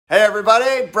Hey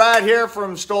everybody, Brad here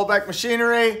from Stolbeck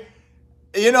Machinery.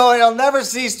 You know, it'll never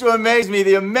cease to amaze me,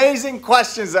 the amazing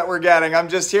questions that we're getting. I'm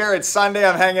just here, it's Sunday,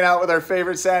 I'm hanging out with our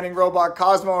favorite sanding robot,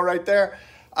 Cosmo, right there.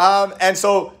 And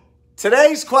so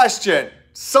today's question,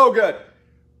 so good.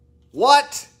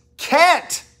 What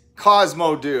can't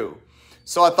Cosmo do?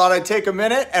 So I thought I'd take a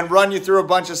minute and run you through a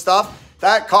bunch of stuff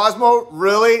that Cosmo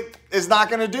really is not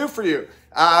gonna do for you.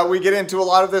 We get into a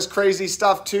lot of this crazy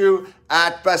stuff too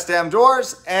at Best Damn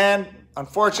Doors, and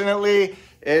unfortunately,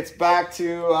 it's back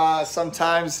to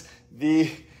sometimes the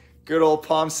good old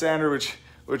palm sander, which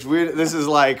this is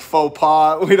like faux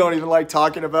pas. We don't even like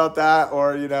talking about that,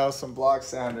 or you know, some block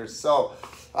sanders. So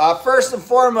first and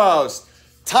foremost,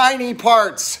 tiny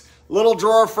parts, little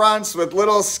drawer fronts with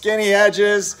little skinny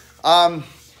edges.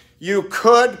 You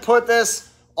could put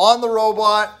this on the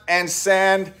robot and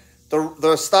sand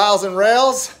the stiles and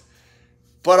rails,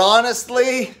 but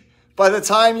honestly, by the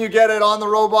time you get it on the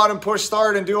robot and push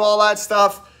start and do all that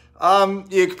stuff,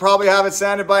 you could probably have it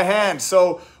sanded by hand.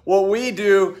 So what we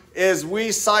do is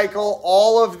we cycle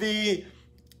all of the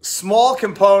small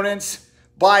components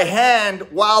by hand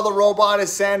while the robot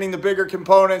is sanding the bigger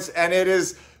components, and it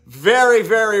is very,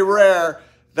 very rare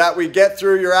that we get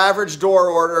through your average door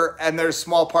order and there's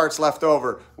small parts left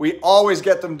over. We always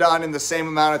get them done in the same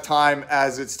amount of time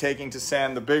as it's taking to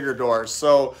sand the bigger doors.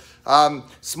 So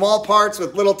small parts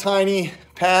with little tiny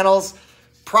panels,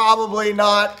 probably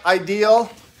not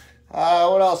ideal.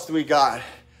 What else do we got?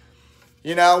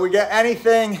 You know, we get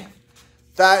anything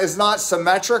that is not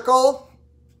symmetrical.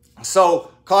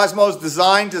 So Cosmo's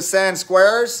designed to sand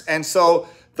squares, and so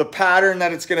the pattern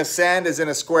that it's gonna sand is in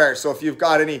a square. So if you've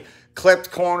got any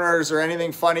clipped corners or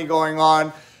anything funny going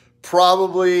on,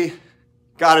 probably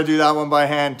got to do that one by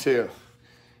hand too.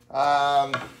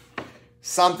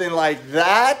 Something like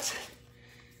that.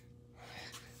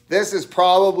 This is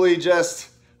probably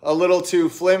just a little too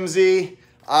flimsy.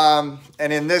 And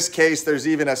in this case, there's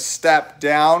even a step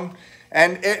down.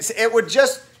 And it's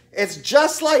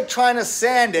just like trying to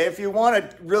sand it. If you want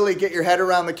to really get your head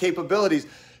around the capabilities,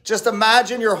 just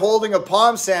imagine you're holding a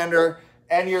palm sander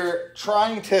and you're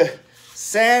trying to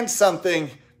sand something,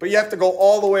 but you have to go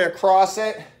all the way across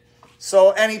it.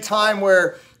 So any time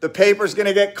where the paper's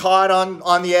gonna get caught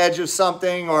on the edge of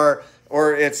something, or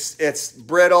it's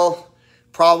brittle,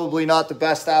 probably not the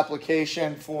best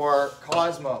application for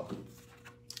Cosmo.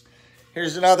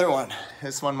 Here's another one.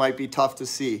 This one might be tough to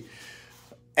see.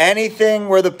 Anything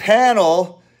where the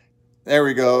panel, there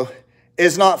we go,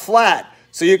 is not flat.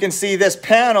 So you can see this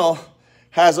panel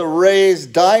has a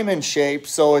raised diamond shape,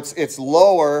 so it's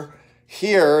lower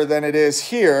here than it is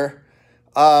here.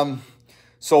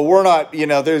 So we're not, you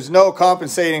know, there's no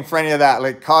compensating for any of that.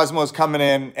 Like Cosmo's coming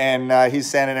in and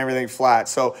he's sanding everything flat.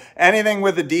 So anything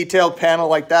with a detailed panel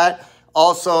like that,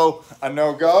 also a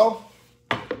no-go.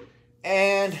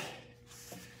 And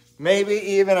maybe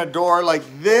even a door like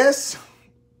this.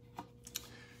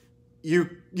 You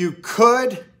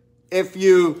could, if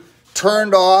you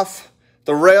turned off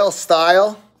the rail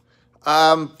stile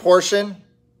portion,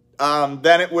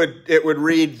 then it would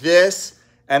read this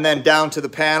and then down to the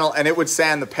panel, and it would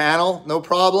sand the panel, no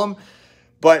problem.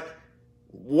 But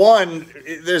one,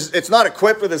 it's not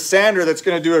equipped with a sander that's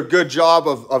gonna do a good job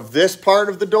of this part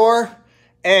of the door.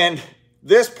 And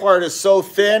this part is so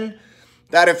thin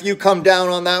that if you come down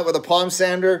on that with a palm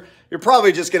sander, you're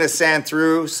probably just gonna sand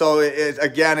through. So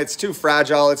again, it's too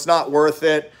fragile, it's not worth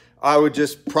it. I would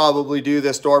just probably do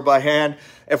this door by hand.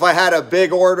 If I had a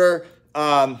big order,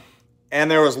 and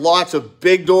there was lots of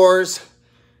big doors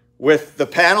with the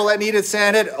panel that needed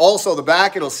sanded, also the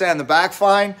back, it'll sand the back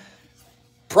fine.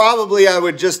 Probably I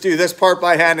would just do this part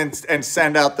by hand and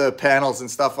send out the panels and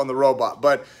stuff on the robot.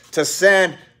 But to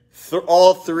sand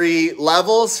all three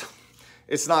levels,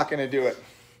 it's not gonna do it.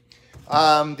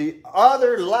 The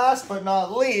other, last but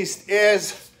not least,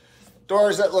 is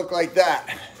doors that look like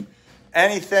that.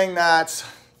 Anything that's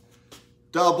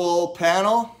double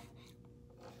panel,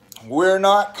 we're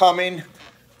not coming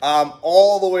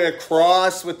all the way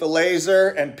across with the laser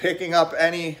and picking up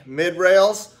any mid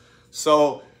rails.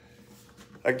 So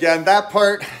again, that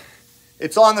part,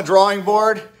 it's on the drawing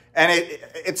board and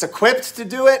it's equipped to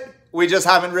do it. We just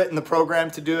haven't written the program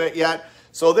to do it yet.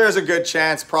 So there's a good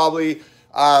chance probably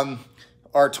our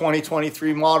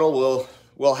 2023 model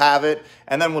will have it,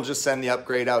 and then we'll just send the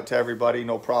upgrade out to everybody,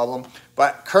 no problem.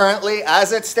 But currently,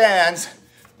 as it stands,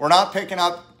 we're not picking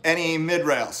up any mid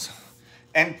rails.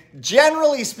 And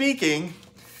generally speaking,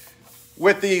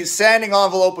 with the sanding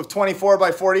envelope of 24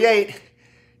 by 48,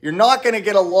 you're not gonna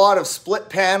get a lot of split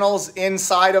panels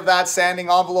inside of that sanding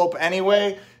envelope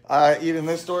anyway. Even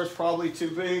this door is probably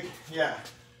too big. Yeah.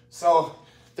 So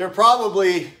they're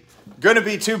probably going to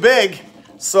be too big,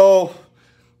 so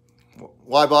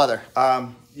why bother?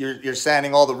 You're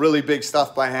sanding all the really big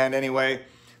stuff by hand anyway.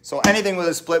 So anything with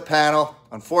a split panel,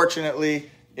 unfortunately,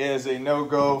 is a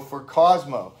no-go for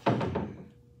Cosmo.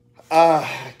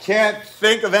 Can't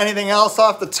think of anything else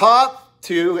off the top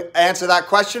to answer that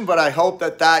question, but I hope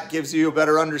that that gives you a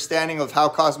better understanding of how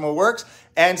Cosmo works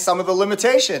and some of the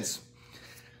limitations.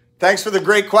 Thanks for the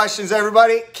great questions,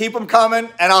 everybody. Keep them coming,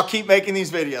 and I'll keep making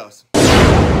these videos.